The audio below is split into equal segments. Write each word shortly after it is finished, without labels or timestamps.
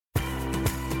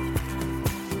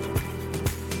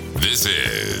This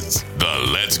is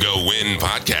the Let's Go Win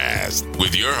podcast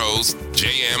with your host,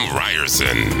 J.M.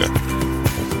 Ryerson.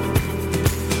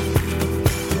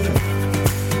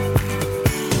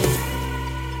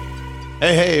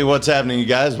 Hey, what's happening, you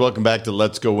guys? Welcome back to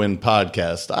Let's Go Win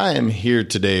podcast. I am here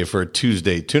today for a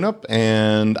Tuesday tune-up,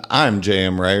 and I'm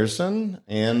J.M. Ryerson.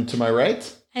 And to my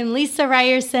right, I'm Lisa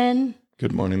Ryerson.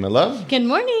 Good morning, my love. Good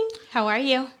morning. How are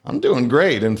you? I'm doing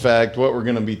great. In fact, what we're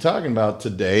going to be talking about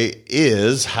today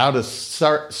is how to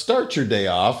start your day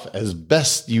off as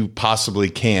best you possibly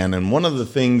can. And one of the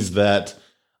things that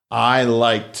I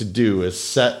like to do is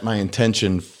set my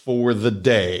intention for the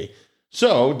day.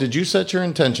 So, did you set your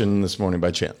intention this morning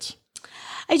by chance?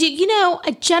 I do. You know,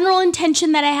 a general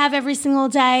intention that I have every single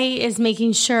day is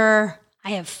making sure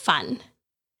I have fun.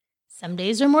 Some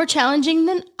days are more challenging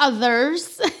than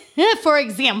others. For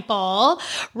example,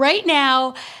 right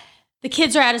now, the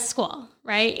kids are out of school,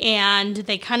 right? And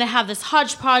they kind of have this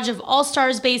hodgepodge of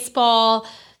all-stars baseball,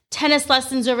 tennis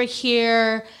lessons over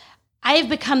here. I have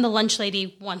become the lunch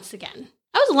lady once again.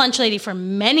 I was a lunch lady for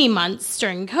many months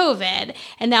during COVID,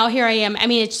 and now here I am. I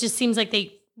mean, it just seems like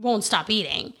they won't stop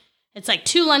eating. It's like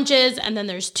 2 lunches, and then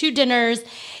there's 2 dinners.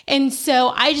 And so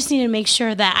I just need to make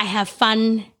sure that I have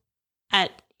fun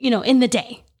in the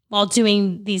day while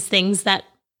doing these things that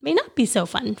may not be so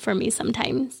fun for me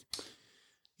sometimes.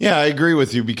 Yeah, I agree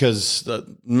with you because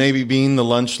maybe being the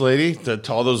lunch lady, to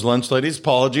all those lunch ladies,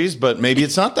 apologies, but maybe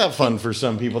it's not that fun for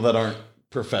some people that aren't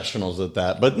professionals at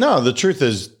that. But no, the truth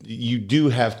is you do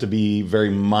have to be very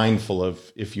mindful of,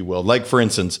 if you will. Like, for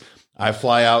instance, I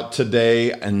fly out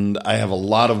today and I have a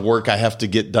lot of work I have to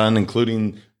get done,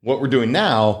 including what we're doing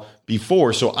now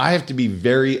before. So I have to be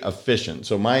very efficient.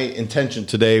 So my intention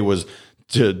today was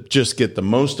to just get the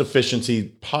most efficiency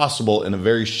possible in a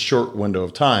very short window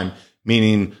of time,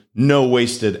 meaning no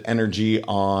wasted energy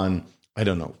on,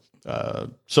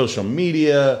 social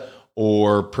media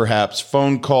or perhaps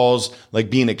phone calls, like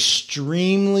being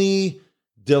extremely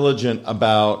diligent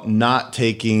about not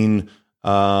taking,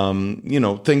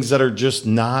 things that are just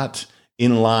not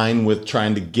in line with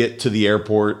trying to get to the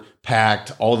airport,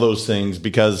 packed, all those things,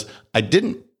 because I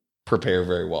didn't prepare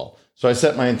very well. So I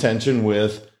set my intention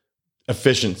with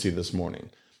efficiency this morning.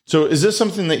 So is this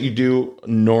something that you do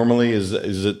normally? Is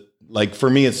it like, for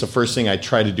me, it's the first thing I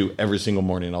try to do every single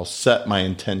morning. I'll set my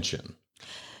intention.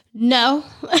 No,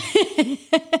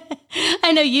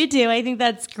 I know you do. I think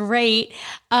that's great.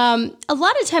 A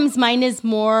lot of times mine is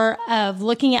more of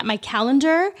looking at my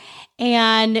calendar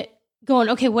and going,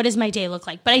 okay, what does my day look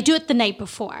like? But I do it the night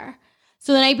before.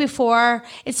 So the night before,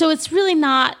 so it's really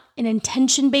not an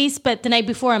intention based, but the night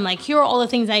before I'm like, here are all the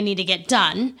things I need to get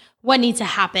done. What needs to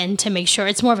happen to make sure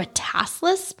it's more of a task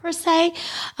list per se.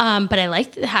 But I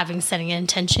like setting an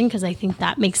intention because I think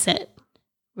that makes it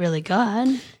really good.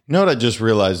 You know what I just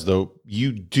realized though?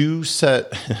 You do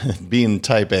set, being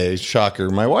type A, shocker.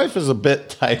 My wife is a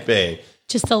bit type A.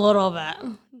 Just a little bit.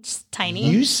 Just tiny.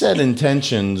 You set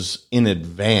intentions in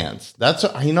advance.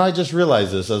 I just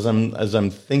realized this as I'm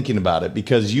thinking about it,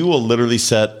 because you will literally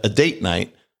set a date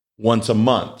night once a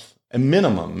month, a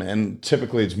minimum, and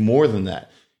typically it's more than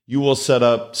that. You will set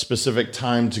up specific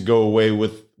time to go away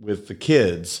with the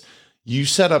kids. You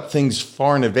set up things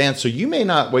far in advance, so you may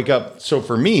not wake up. So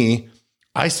for me,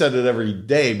 I set it every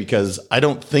day because I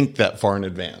don't think that far in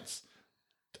advance.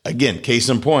 Again, case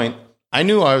in point, I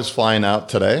knew I was flying out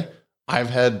today. I've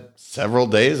had several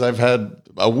days. I've had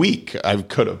a week I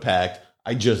could have packed.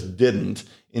 I just didn't.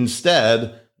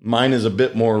 Instead, mine is a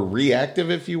bit more reactive,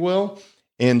 if you will.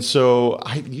 And so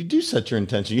you do set your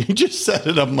intention. You just set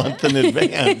it a month in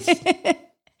advance.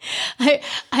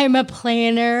 I'm a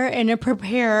planner and a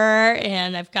preparer,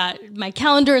 and I've got my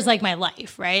calendar is like my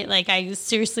life, right? Like I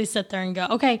seriously sit there and go,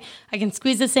 okay, I can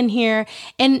squeeze this in here.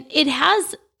 And it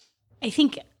has, I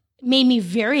think, made me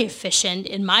very efficient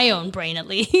in my own brain, at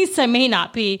least. I may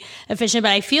not be efficient,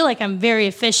 but I feel like I'm very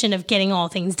efficient of getting all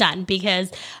things done,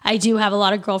 because I do have a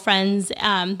lot of girlfriends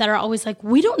that are always like,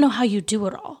 we don't know how you do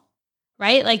it all,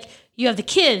 right? Like you have the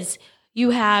kids, you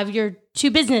have your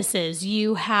 2 businesses,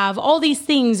 you have all these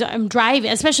things. I'm driving,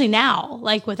 especially now,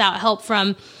 like without help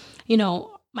from,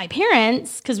 my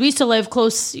parents, because we used to live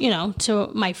close, to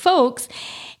my folks,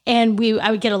 and I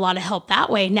would get a lot of help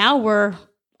that way. Now we're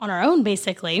on our own,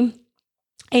 basically,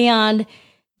 and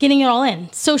getting it all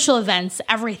in, social events,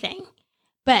 everything.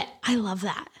 But I love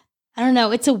that. I don't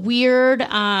know. It's a weird, it's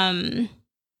kind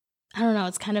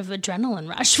of adrenaline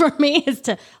rush for me, is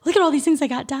to look at all these things I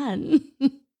got done.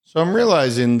 So I'm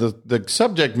realizing the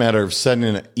subject matter of setting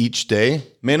it each day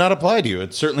may not apply to you.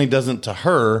 It certainly doesn't to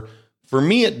her. For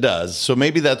me, it does. So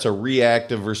maybe that's a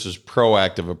reactive versus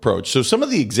proactive approach. So some of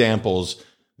the examples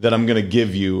that I'm going to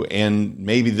give you. And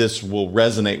maybe this will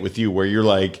resonate with you where you're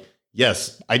like,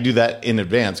 yes, I do that in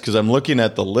advance because I'm looking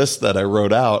at the list that I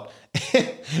wrote out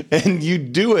and you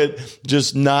do it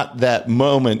just not that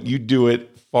moment. You do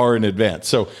it far in advance.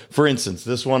 So for instance,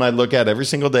 this one I look at every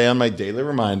single day on my daily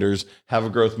reminders, have a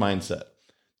growth mindset.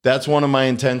 That's one of my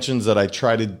intentions that I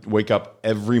try to wake up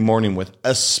every morning with,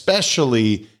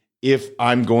 especially if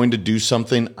I'm going to do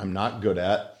something I'm not good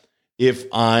at. If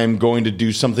I'm going to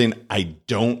do something I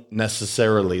don't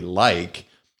necessarily like,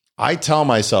 I tell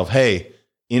myself, hey,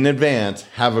 in advance,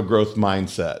 have a growth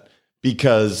mindset.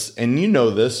 Because, and you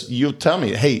know this, you'll tell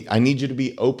me, hey, I need you to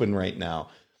be open right now.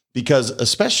 Because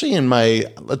especially in my,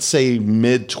 let's say,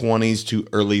 mid-20s to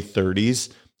early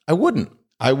 30s, I wouldn't.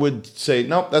 I would say,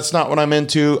 nope, that's not what I'm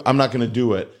into. I'm not going to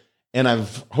do it. And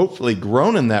I've hopefully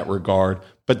grown in that regard.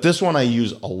 But this one I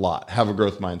use a lot, have a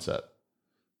growth mindset.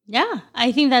 Yeah,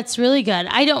 I think that's really good.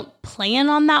 I don't plan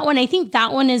on that one. I think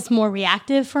that one is more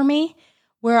reactive for me,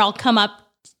 where I'll come up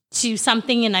to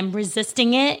something and I'm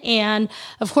resisting it. And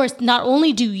of course, not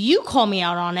only do you call me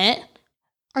out on it,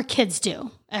 our kids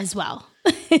do as well.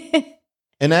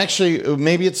 And actually,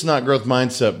 maybe it's not growth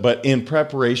mindset, but in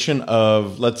preparation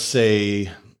of, let's say,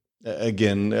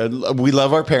 again, we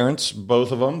love our parents,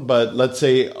 both of them, but let's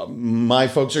say my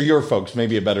folks or your folks,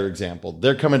 maybe a better example.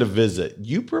 They're coming to visit.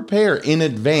 You prepare in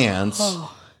advance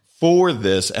for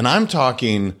this. And I'm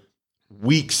talking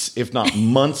weeks, if not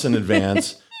months in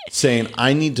advance, saying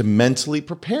I need to mentally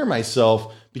prepare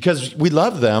myself because we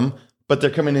love them, but they're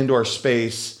coming into our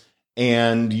space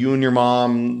and you and your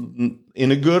mom,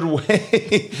 in a good way,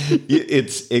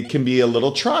 it can be a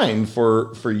little trying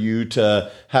for you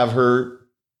to have her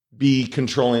be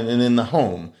controlling and in the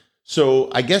home. So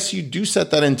I guess you do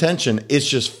set that intention. It's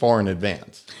just far in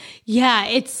advance. Yeah,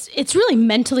 it's really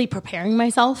mentally preparing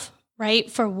myself,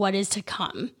 right, for what is to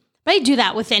come. But I do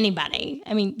that with anybody.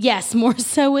 I mean, yes, more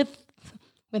so with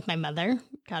my mother,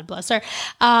 God bless her.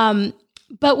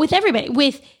 But with everybody,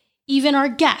 with even our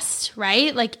guests,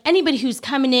 right? Like anybody who's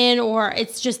coming in, or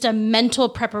it's just a mental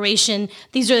preparation.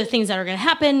 These are the things that are going to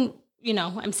happen. You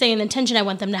know, I'm saying the intention, I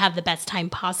want them to have the best time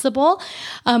possible.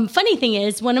 Funny thing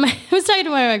is, I was talking to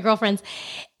one of my girlfriends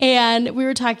and we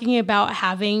were talking about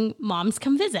having moms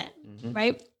come visit,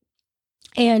 right?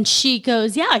 And she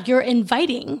goes, yeah, you're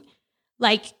inviting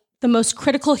like the most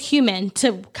critical human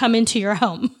to come into your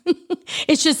home.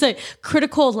 It's just a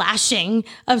critical lashing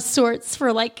of sorts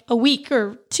for like a week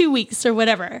or 2 weeks or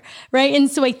whatever, right? And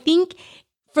so I think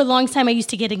for a long time, I used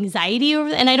to get anxiety over,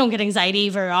 and I don't get anxiety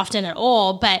very often at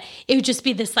all, but it would just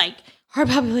be this like heart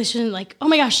palpitation, like, oh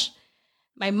my gosh,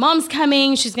 my mom's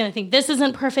coming. She's going to think this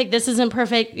isn't perfect. This isn't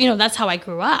perfect. You know, that's how I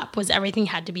grew up, was everything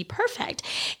had to be perfect.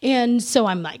 And so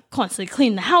I'm like constantly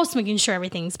cleaning the house, making sure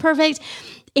everything's perfect.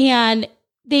 And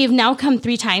they've now come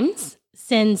 3 times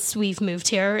since we've moved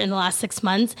here in the last 6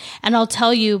 months. And I'll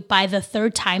tell you, by the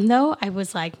 3rd time though, I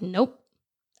was like, nope,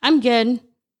 I'm good.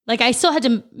 Like I still had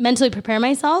to mentally prepare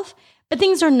myself, but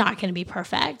things are not going to be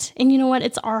perfect. And you know what?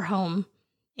 It's our home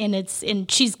and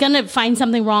she's going to find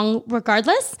something wrong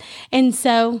regardless. And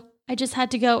so I just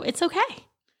had to go, it's okay.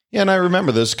 Yeah. And I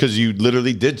remember this because you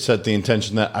literally did set the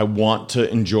intention that I want to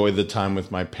enjoy the time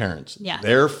with my parents. Yeah.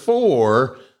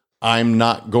 Therefore, I'm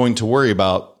not going to worry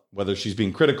about whether she's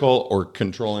being critical or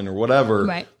controlling or whatever.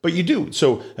 Right. But you do.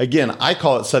 So again, I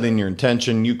call it setting your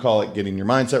intention. You call it getting your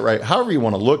mindset right. However you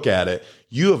want to look at it.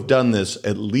 You have done this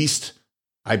at least,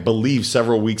 I believe,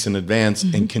 several weeks in advance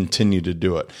and continue to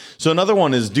do it. So another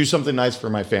one is do something nice for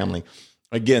my family.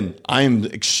 Again, I'm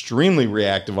extremely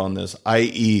reactive on this,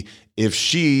 i.e., if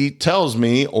she tells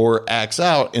me or acts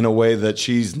out in a way that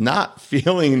she's not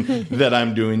feeling that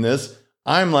I'm doing this,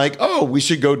 I'm like, oh, we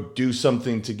should go do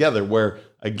something together. Where,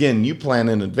 again, you plan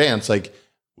in advance, like,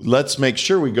 let's make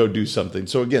sure we go do something.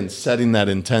 So again, setting that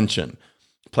intention.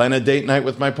 Plan a date night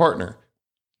with my partner.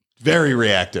 Very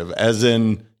reactive, as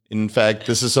in fact,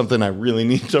 this is something I really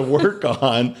need to work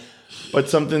on, but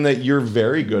something that you're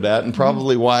very good at and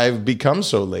probably why I've become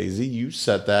so lazy. You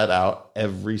set that out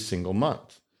every single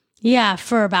month. Yeah,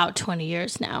 for about 20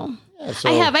 years now. Yeah, so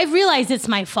I've realized it's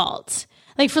my fault.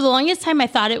 Like for the longest time, I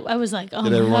thought I was like, oh my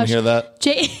gosh. Did everyone hear that?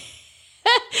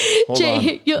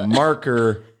 Hold on.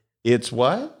 Marker, it's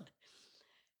what?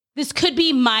 This could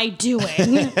be my doing.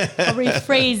 I'll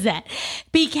rephrase that.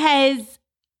 Because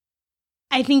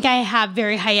I think I have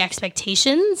very high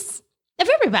expectations of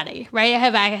everybody, right? I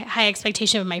have a high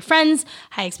expectation of my friends,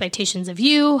 high expectations of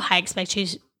you, high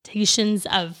expectations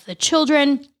of the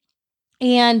children.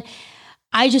 And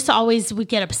I just always would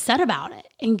get upset about it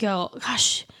and go,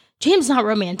 gosh, James not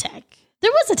romantic. There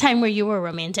was a time where you were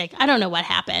romantic. I don't know what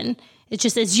happened. It's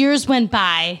just as years went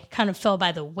by, kind of fell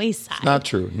by the wayside. Not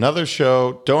true. Another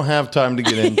show. Don't have time to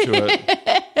get into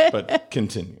it, but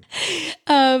continue.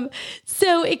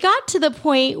 So it got to the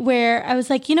point where I was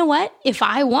like, you know what? If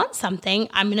I want something,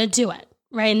 I'm going to do it.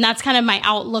 Right. And that's kind of my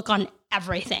outlook on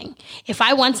everything. If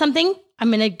I want something, I'm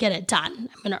going to get it done.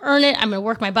 I'm going to earn it. I'm going to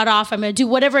work my butt off. I'm going to do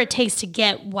whatever it takes to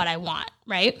get what I want.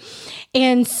 Right.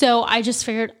 And so I just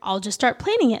figured I'll just start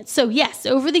planning it. So yes,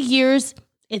 over the years,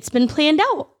 it's been planned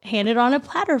out, handed on a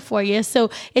platter for you. So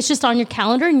it's just on your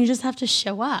calendar and you just have to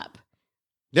show up.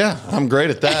 Yeah, I'm great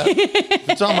at that. If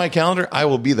it's on my calendar, I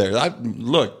will be there.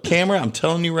 Look, camera, I'm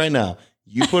telling you right now,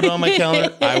 you put it on my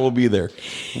calendar, I will be there.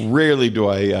 Rarely do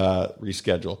I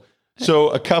reschedule. So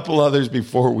a couple others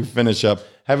before we finish up.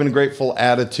 Having a grateful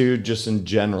attitude just in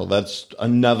general. That's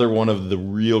another one of the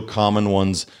real common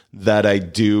ones that I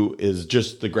do is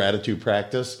just the gratitude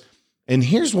practice. And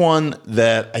here's one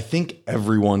that I think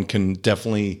everyone can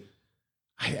definitely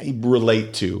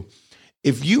relate to.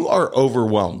 If you are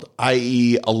overwhelmed,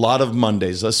 i.e. a lot of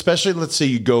Mondays, especially let's say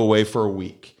you go away for a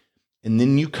week and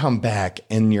then you come back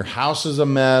and your house is a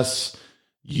mess,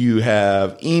 you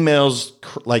have emails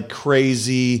like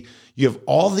crazy, you have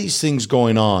all these things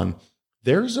going on,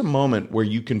 there's a moment where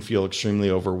you can feel extremely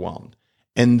overwhelmed.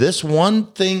 And this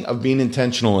one thing of being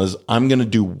intentional is I'm going to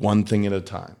do one thing at a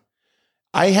time.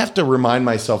 I have to remind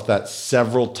myself that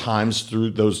several times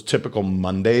through those typical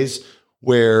Mondays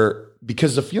where,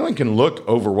 because the feeling can look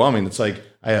overwhelming. It's like,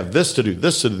 I have this to do,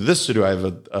 this to do, this to do. I have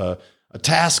a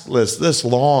task list this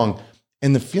long.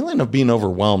 And the feeling of being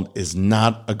overwhelmed is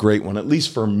not a great one, at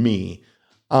least for me.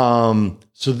 So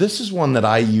this is one that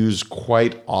I use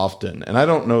quite often. And I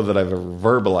don't know that I've ever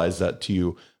verbalized that to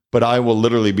you, but I will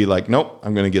literally be like, nope,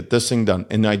 I'm going to get this thing done.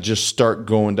 And I just start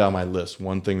going down my list,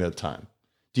 one thing at a time.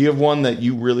 Do you have one that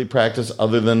you really practice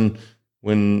other than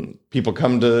when people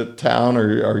come to town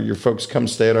or your folks come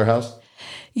stay at our house?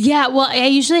 Yeah, well, I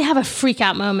usually have a freak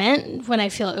out moment when I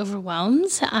feel overwhelmed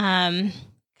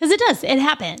because it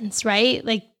happens, right?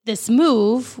 Like this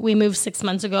move, we moved 6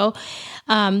 months ago.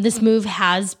 This move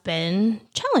has been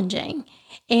challenging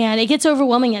and it gets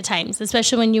overwhelming at times,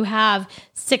 especially when you have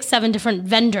 6, 7 different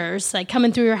vendors like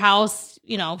coming through your house,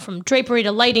 you know, from drapery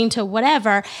to lighting to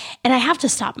whatever. And I have to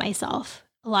stop myself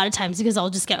a lot of times because I'll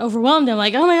just get overwhelmed. I'm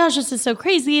like, oh my gosh, this is so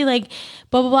crazy. Like,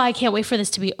 blah, blah, blah. I can't wait for this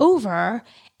to be over.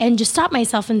 And just stop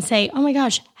myself and say, oh my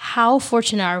gosh, how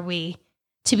fortunate are we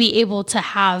to be able to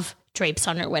have drapes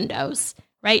on our windows,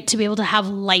 right? To be able to have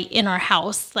light in our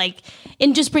house, like,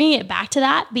 and just bringing it back to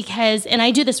that because, and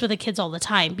I do this with the kids all the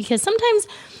time because sometimes,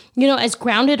 you know, as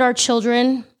grounded our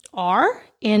children are,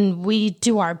 and we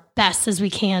do our best as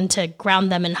we can to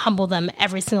ground them and humble them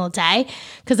every single day.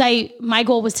 Because my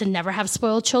goal was to never have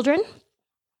spoiled children.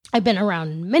 I've been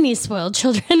around many spoiled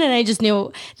children and I just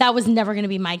knew that was never going to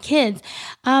be my kids.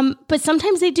 But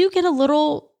sometimes they do get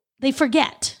they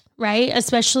forget, right?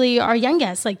 Especially our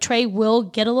youngest, like Trey will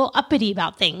get a little uppity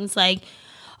about things like,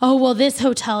 oh, well, this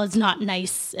hotel is not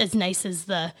as nice as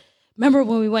remember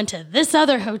when we went to this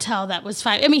other hotel that was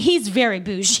fine? I mean, he's very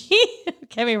bougie,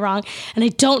 get me wrong. And I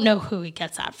don't know who he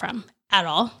gets that from at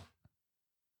all.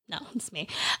 No, it's me.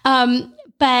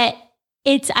 But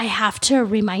I have to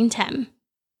remind him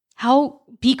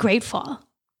be grateful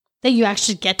that you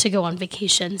actually get to go on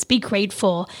vacations. Be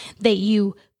grateful that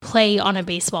you play on a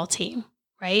baseball team,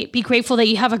 right? Be grateful that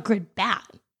you have a good bat.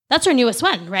 That's our newest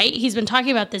one, right? He's been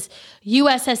talking about this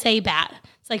USSA bat.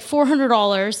 It's like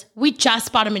 $400. We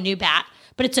just bought him a new bat,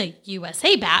 but it's a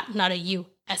USA bat, not a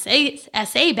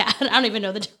USSA bat. I don't even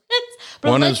know the difference.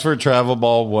 But one is for travel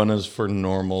ball, one is for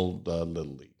normal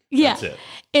Little League. Yeah. That's it.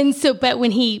 And so, but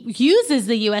when he uses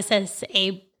the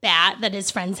USSA bat that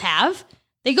his friends have,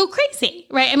 they go crazy,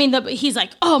 right? I mean, he's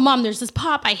like, oh, Mom, there's this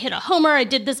pop. I hit a homer. I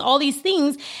did this, all these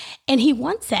things. And he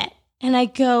wants it. And I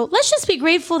go, let's just be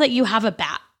grateful that you have a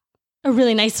bat, a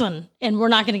really nice one. And we're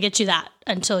not going to get you that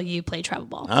until you play travel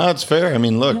ball. That's fair. I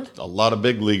mean, look, a lot of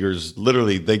big leaguers,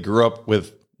 literally, they grew up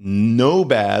with no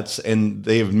bats and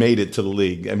they have made it to the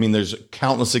league. I mean, there's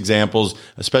countless examples,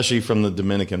 especially from the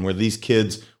Dominican, where these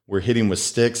kids were hitting with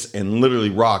sticks and literally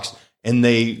rocks and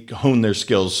they hone their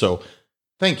skills. So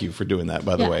thank you for doing that,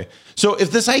 by the way. So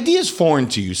if this idea is foreign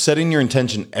to you, setting your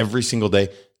intention every single day,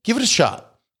 give it a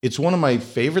shot. It's one of my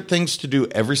favorite things to do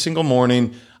every single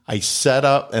morning. I set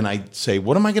up and I say,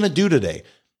 what am I going to do today?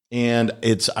 And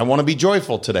I want to be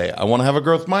joyful today. I want to have a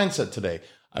growth mindset today.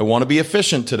 I want to be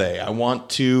efficient today. I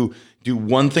want to do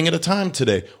one thing at a time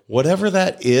today. Whatever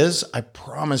that is, I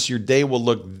promise your day will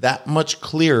look that much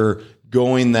clearer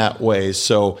going that way.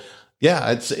 So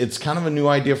yeah, it's kind of a new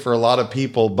idea for a lot of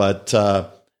people, but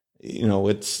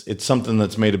it's something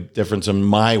that's made a difference in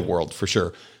my world for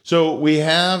sure. So we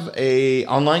have a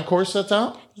online course that's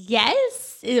out.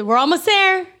 Yes, we're almost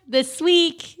there this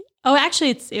week. Oh, actually,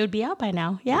 it would be out by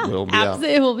now. Yeah, it will be out.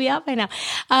 It will be out by now.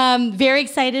 Very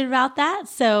excited about that.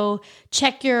 So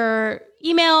check your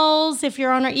emails if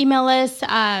you're on our email list.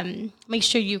 Make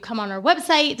sure you come on our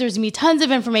website. There's going to be tons of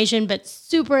information, but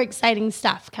super exciting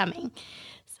stuff coming.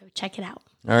 So check it out.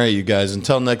 All right, you guys.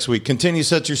 Until next week, continue to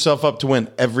set yourself up to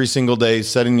win every single day.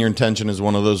 Setting your intention is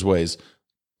one of those ways.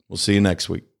 We'll see you next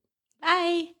week.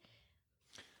 Bye.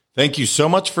 Thank you so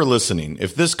much for listening.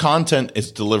 If this content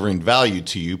is delivering value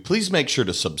to you, please make sure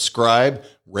to subscribe,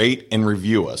 rate, and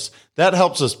review us. That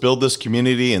helps us build this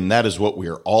community, and that is what we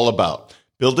are all about.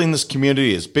 Building this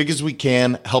community as big as we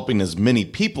can, helping as many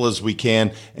people as we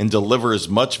can, and deliver as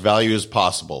much value as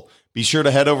possible. Be sure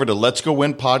to head over to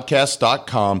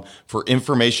letsgowinpodcast.com for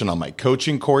information on my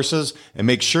coaching courses, and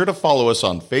make sure to follow us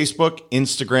on Facebook,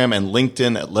 Instagram, and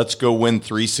LinkedIn at Let's Go Win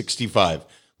 365.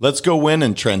 Let's go win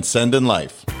and transcend in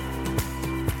life.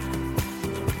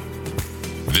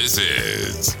 This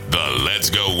is the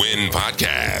Let's Go Win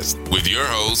podcast with your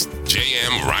host,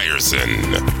 J.M.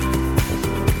 Ryerson.